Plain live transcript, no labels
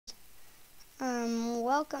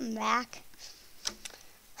Welcome back.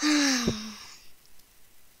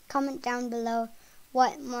 Comment down below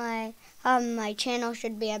what my channel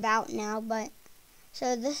should be about now, but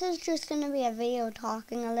so this is just gonna be a video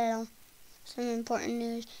talking a little some important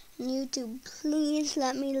news. YouTube, please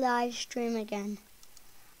let me live stream again.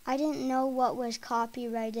 I didn't know what was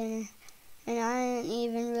copyrighted, and I didn't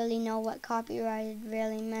even really know what copyrighted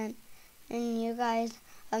really meant. And you guys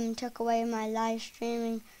took away my live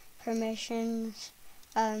streaming permissions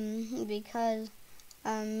because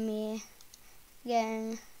me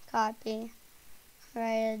getting copyrighted.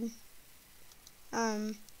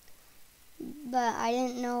 But I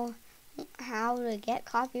didn't know how to get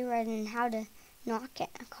copyrighted and how to not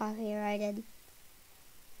get copyrighted.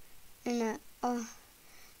 And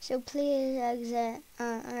so please exit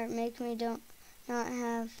or make me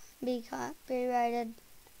not be copyrighted.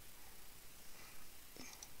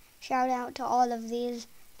 Shout out to all of these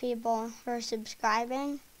people for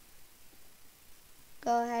subscribing.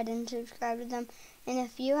 Go ahead and subscribe to them. And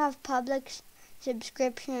if you have public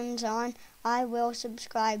subscriptions on, I will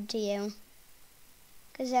subscribe to you.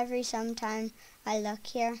 Because every sometime I look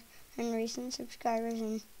here and recent subscribers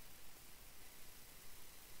and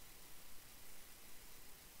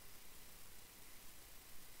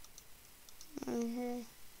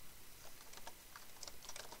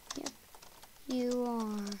yep, you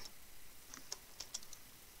are.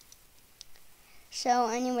 So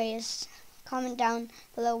anyways, comment down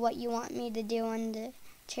below what you want me to do on the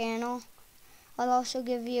channel. I'll also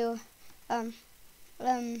give you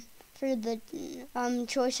for the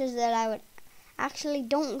choices that I would actually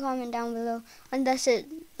don't comment down below unless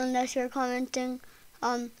you're commenting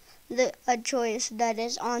a choice that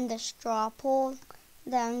is on the straw poll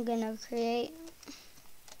that I'm gonna create.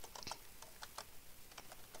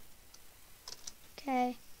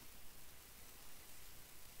 Okay.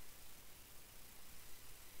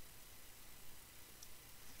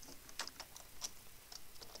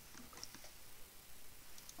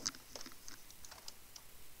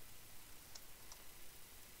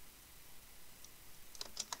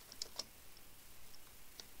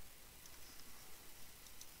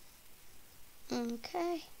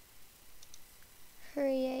 Okay.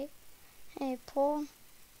 Create a poll.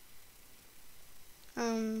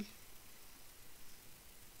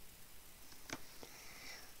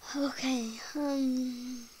 Okay.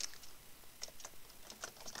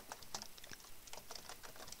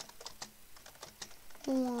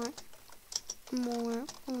 Want more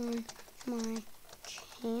on my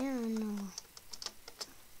channel.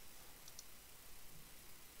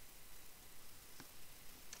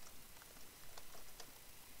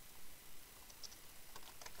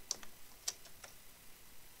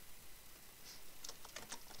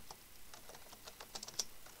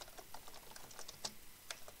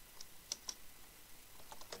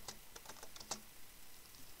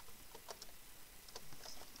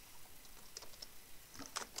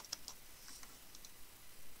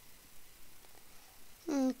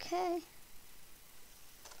 Okay.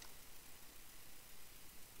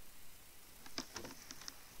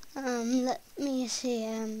 Let me see.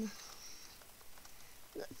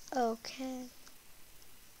 Okay.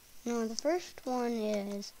 No, the first one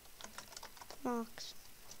is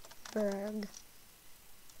Roxburgh.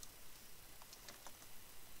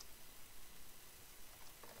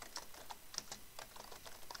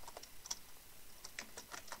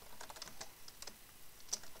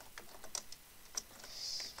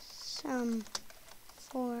 Some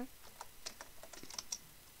for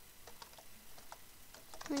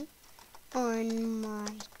on my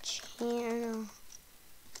channel.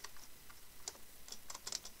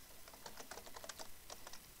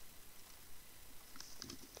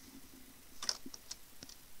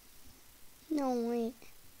 No, wait.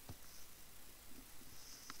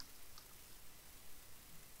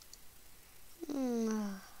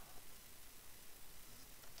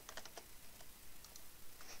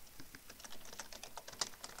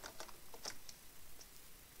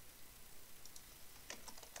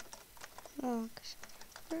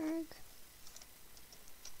 Roxburgh.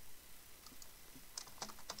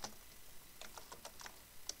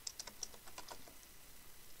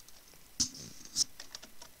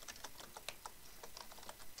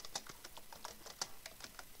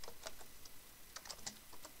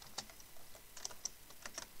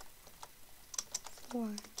 Four.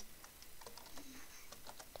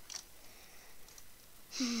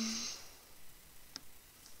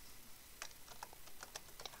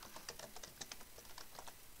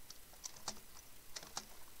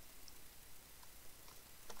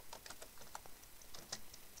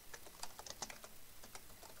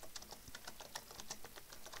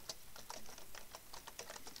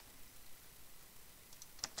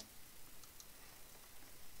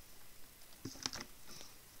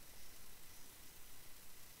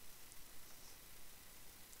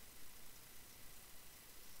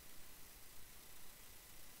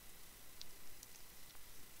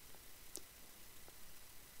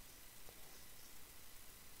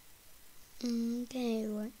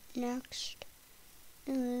 next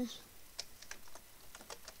is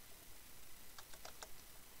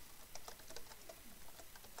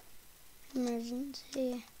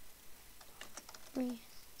emergency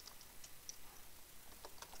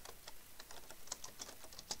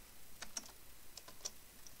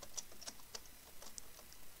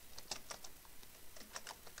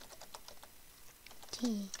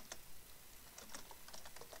T.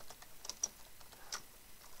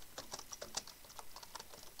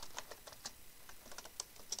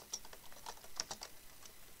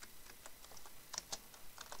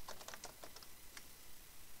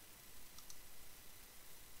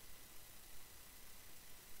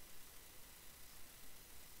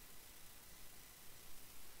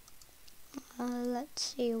 Let's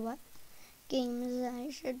see what games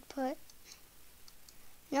I should put.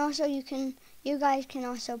 And also you guys can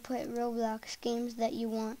also put Roblox games that you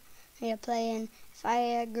want me to play, and if I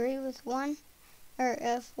agree with one, or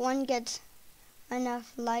if one gets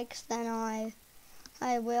enough likes, then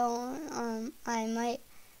I will, I might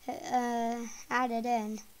add it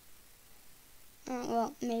in.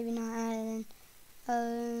 Well, maybe not add it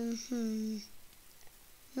in.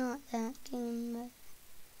 Not that game, but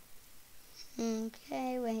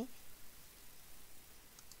okay, wait.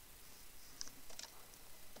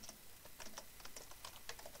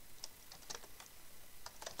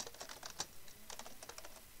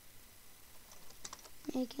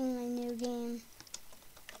 Making my new game,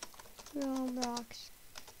 Roblox.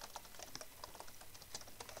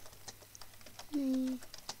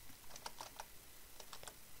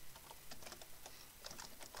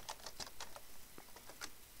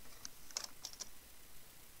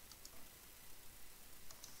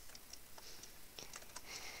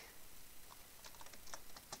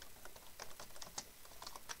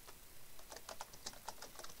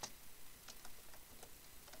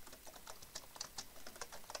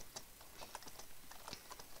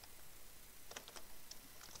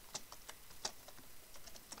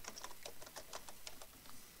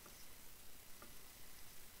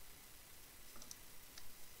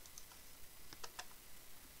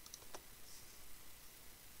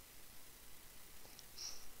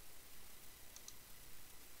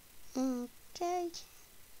 Okay,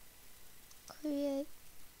 create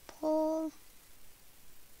poll.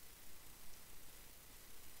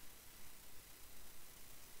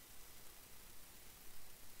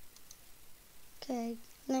 Okay,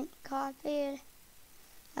 link copied.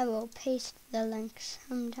 I will paste the links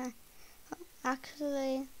sometime.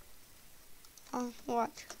 Actually,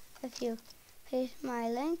 watch. If you paste my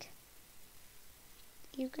link,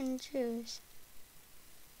 you can choose.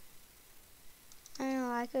 I don't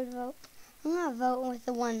know, I could vote. I'm gonna vote with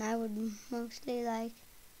the one I would mostly like.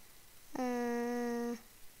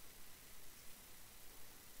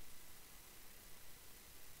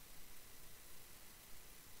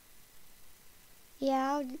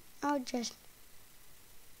 Yeah, I'll just.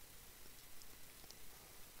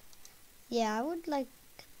 Yeah, I would like.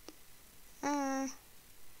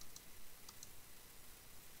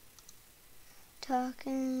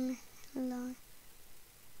 Talking a lot.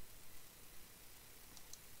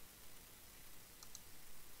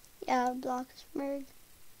 Yeah, Bloxburg.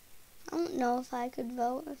 I don't know if I could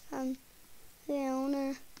vote if I'm the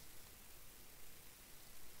owner.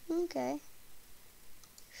 Okay.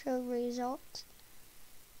 Show results.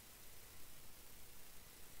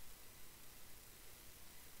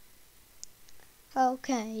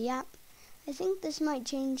 Okay, yep. I think this might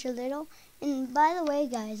change a little. And by the way,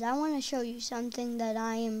 guys, I want to show you something that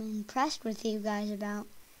I am impressed with you guys about.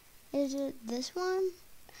 Is it this one?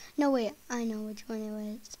 No, wait, I know which one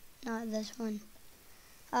it is. Not this one.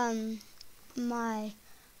 I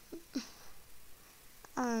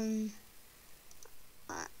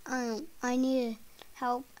needed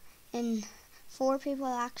help, and 4 people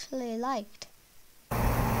actually liked.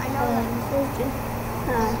 I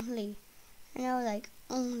know like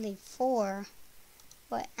only 4,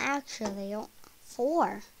 but actually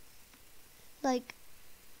 4. Like,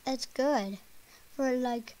 that's good for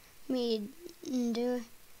like me to do.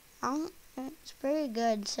 It's pretty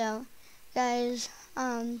good. So, guys,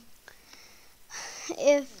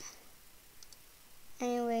 if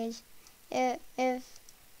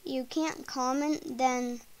you can't comment,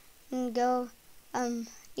 then go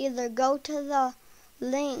either go to the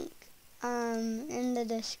link in the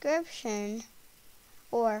description,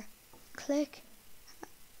 or click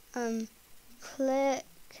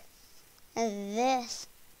this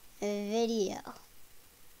video.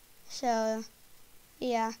 So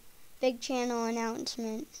yeah, big channel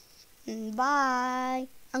announcement. Bye.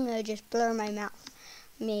 I'm gonna just blur my mouth.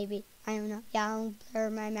 Maybe, I don't know. Yeah, I'll blur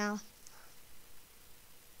my mouth.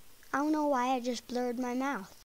 I don't know why I just blurred my mouth.